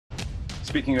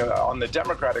speaking on the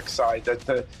Democratic side,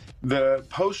 that the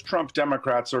post-Trump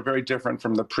Democrats are very different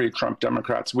from the pre-Trump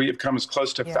Democrats. We have come as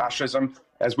close to fascism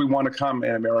as we want to come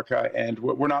in America, and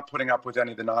we're not putting up with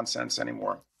any of the nonsense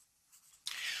anymore.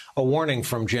 A warning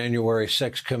from January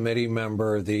 6 committee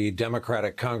member, the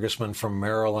Democratic congressman from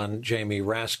Maryland, Jamie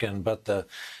Raskin, but the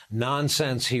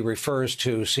nonsense he refers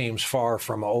to seems far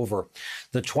from over.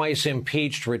 The twice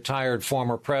impeached retired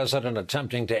former president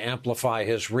attempting to amplify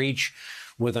his reach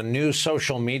with a new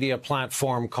social media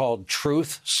platform called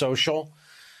Truth Social.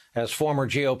 As former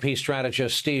GOP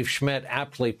strategist Steve Schmidt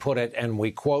aptly put it, and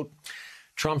we quote,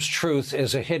 "Trump's truth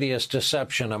is a hideous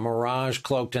deception, a mirage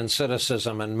cloaked in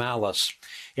cynicism and malice."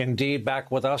 Indeed,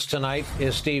 back with us tonight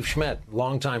is Steve Schmidt,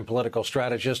 longtime political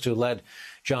strategist who led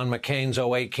John McCain's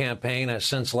 2008 campaign, has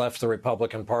since left the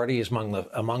Republican Party. He's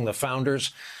among the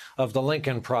founders of the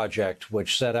Lincoln Project,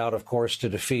 which set out, of course, to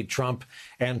defeat Trump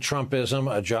and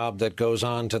Trumpism, a job that goes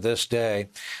on to this day.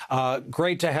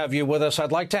 Great to have you with us.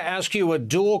 I'd like to ask you a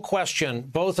dual question,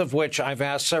 both of which I've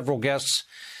asked several guests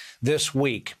this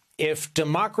week. If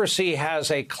democracy has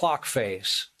a clock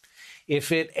face,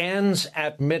 if it ends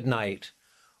at midnight,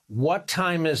 what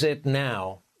time is it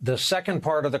now? The second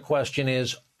part of the question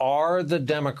is, are the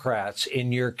Democrats,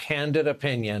 in your candid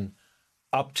opinion,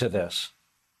 up to this?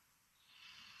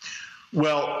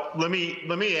 Well, let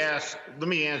me answer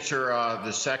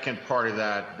the second part of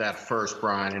that first,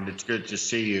 Brian, and it's good to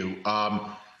see you.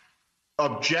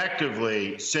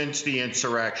 Objectively, since the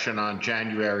insurrection on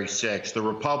January 6th, the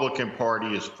Republican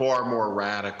Party is far more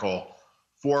radical,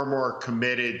 far more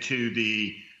committed to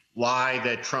the lie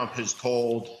that Trump has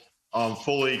told,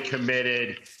 fully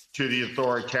committed to the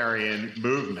authoritarian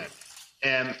movement.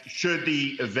 And should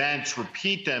the events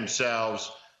repeat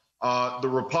themselves, the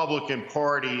Republican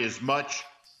Party is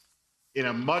in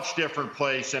a much different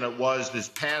place than it was this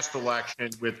past election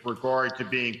with regard to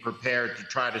being prepared to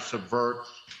try to subvert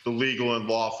the legal and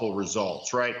lawful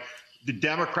results, right? The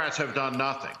Democrats have done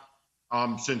nothing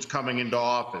since coming into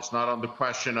office, not on the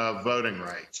question of voting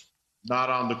rights, not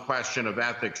on the question of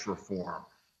ethics reform.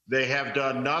 They have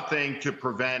done nothing to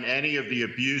prevent any of the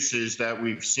abuses that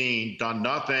we've seen, done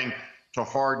nothing to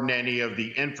harden any of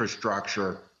the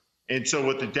infrastructure. And so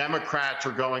what the Democrats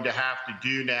are going to have to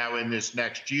do now in this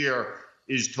next year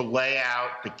is to lay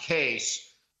out the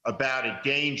case about a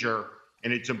danger.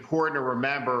 And it's important to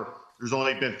remember there's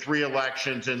only been 3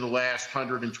 elections in the last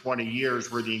 120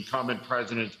 years where the incumbent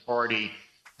president's party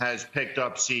has picked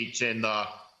up seats in the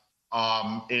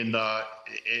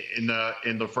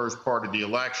first part of the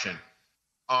election.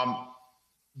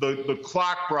 The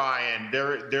clock, Brian,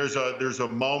 there's a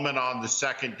moment on the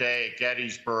second day at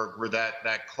Gettysburg where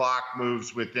that clock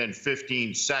moves within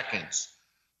 15 seconds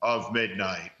of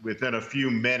midnight, within a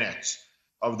few minutes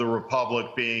of the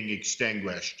republic being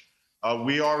extinguished.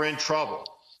 We are in trouble.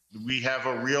 We have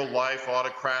a real-life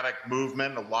autocratic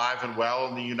movement alive and well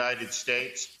in the United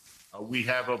States. We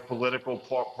have a political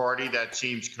party that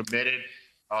seems committed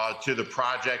to the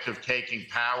project of taking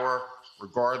power,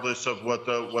 regardless of what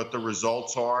the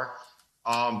results are.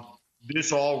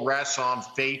 This all rests on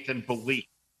faith and belief,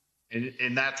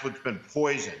 and that's what's been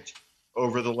poisoned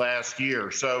over the last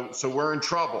year. So we're in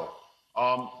trouble.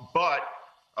 But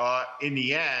in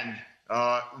the end,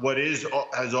 what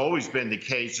has always been the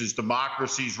case is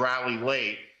democracies rally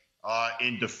late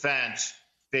in defense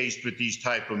faced with these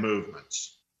type of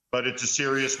movements. But it's a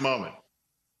serious moment.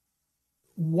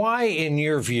 Why, in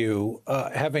your view,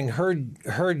 having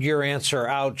heard your answer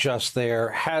out just there,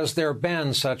 has there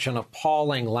been such an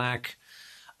appalling lack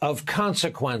of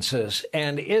consequences?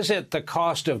 And is it the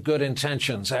cost of good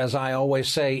intentions? As I always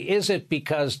say, is it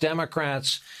because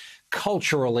Democrats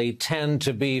culturally tend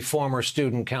to be former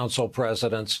student council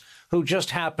presidents who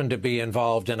just happen to be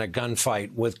involved in a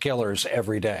gunfight with killers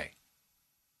every day?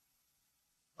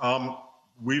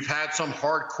 We've had some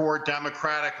hardcore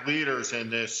Democratic leaders in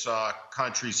this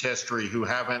country's history who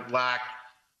haven't lacked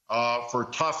for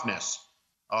toughness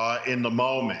in the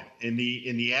moment. In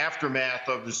the aftermath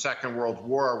of the Second World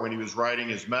War, when he was writing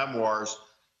his memoirs,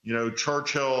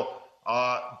 Churchill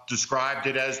described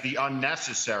it as the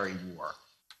unnecessary war.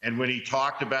 And when he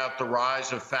talked about the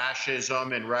rise of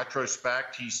fascism in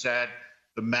retrospect, he said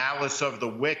the malice of the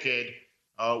wicked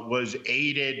was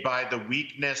aided by the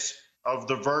weakness of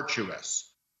the virtuous.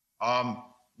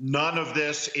 None of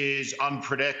this is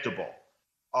unpredictable.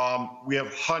 We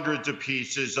have hundreds of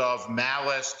pieces of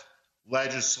malice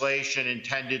legislation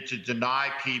intended to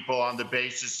deny people on the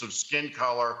basis of skin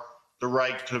color the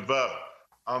right to vote.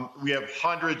 We have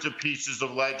hundreds of pieces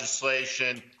of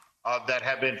legislation that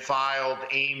have been filed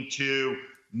aimed to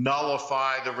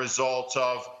nullify the results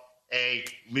of a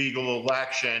legal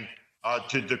election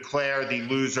to declare the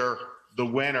loser the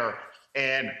winner,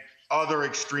 and other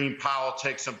extreme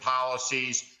politics and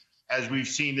policies, as we've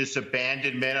seen this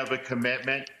abandonment of a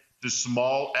commitment to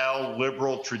small L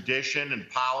liberal tradition and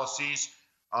policies,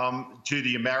 to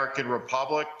the American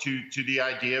Republic, to the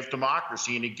idea of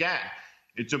democracy. And again,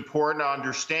 it's important to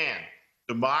understand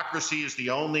democracy is the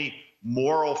only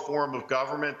moral form of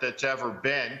government that's ever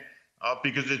been,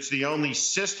 because it's the only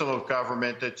system of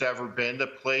government that's ever been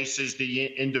that places the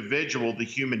individual, the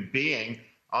human being,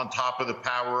 on top of the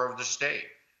power of the state.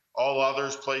 All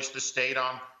others place the state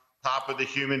on top of the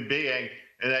human being,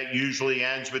 and that usually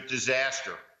ends with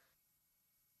disaster.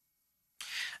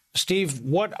 Steve,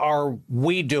 what are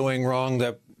we doing wrong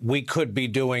that we could be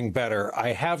doing better?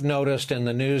 I have noticed in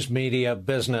the news media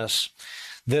business,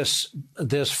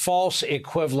 this false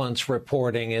equivalence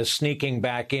reporting is sneaking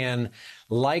back in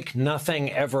like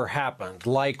nothing ever happened,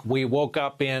 like we woke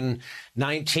up in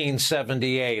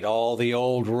 1978, all the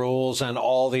old rules and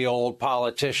all the old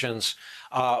politicians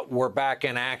were back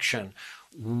in action.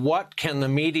 What can the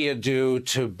media do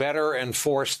to better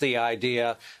enforce the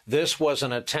idea this was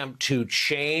an attempt to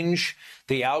change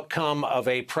the outcome of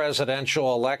a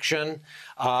presidential election?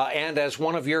 And as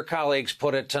one of your colleagues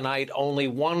put it tonight, only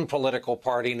one political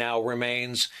party now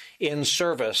remains in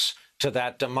service to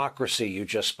that democracy you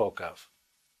just spoke of.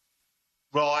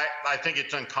 Well, I think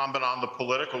it's incumbent on the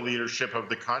political leadership of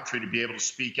the country to be able to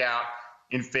speak out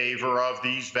in favor of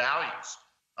these values.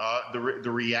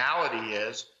 The reality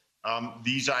is,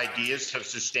 these ideas have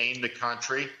sustained the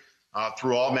country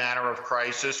through all manner of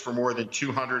crisis for more than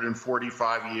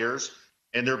 245 years,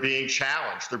 and they're being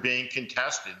challenged. They're being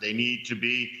contested. They need to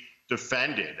be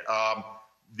defended.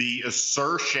 The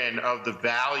assertion of the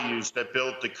values that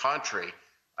built the country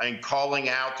and calling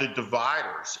out the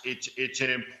dividers, it's an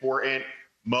important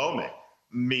moment.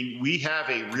 I mean, we have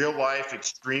a real-life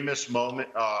extremist moment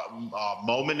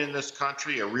in this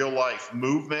country, a real-life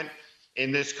movement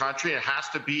in this country. It has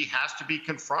to be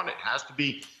confronted. It has to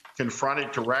be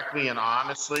confronted directly and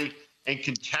honestly and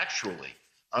contextually,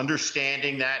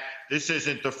 understanding that this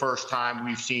isn't the first time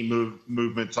we've seen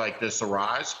movements like this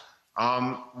arise.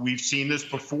 We've seen this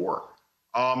before.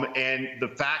 And the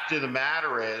fact of the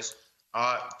matter is,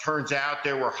 turns out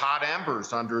there were hot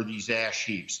embers under these ash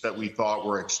heaps that we thought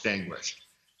were extinguished.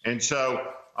 And so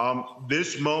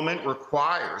this moment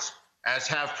requires, as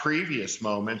have previous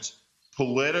moments,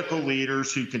 political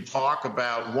leaders who can talk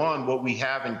about, one, what we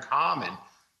have in common,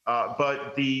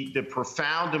 but the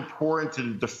profound importance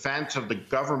in the defense of the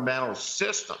governmental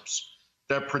systems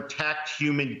that protect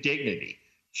human dignity,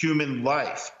 human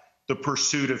life, the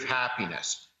pursuit of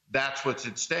happiness. That's what's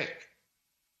at stake.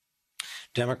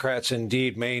 Democrats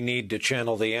indeed may need to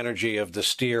channel the energy of the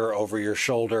steer over your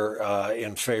shoulder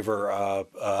in favor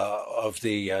of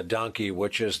the donkey,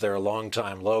 which is their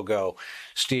longtime logo.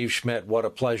 Steve Schmidt, what a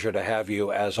pleasure to have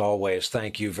you as always.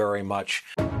 Thank you very much.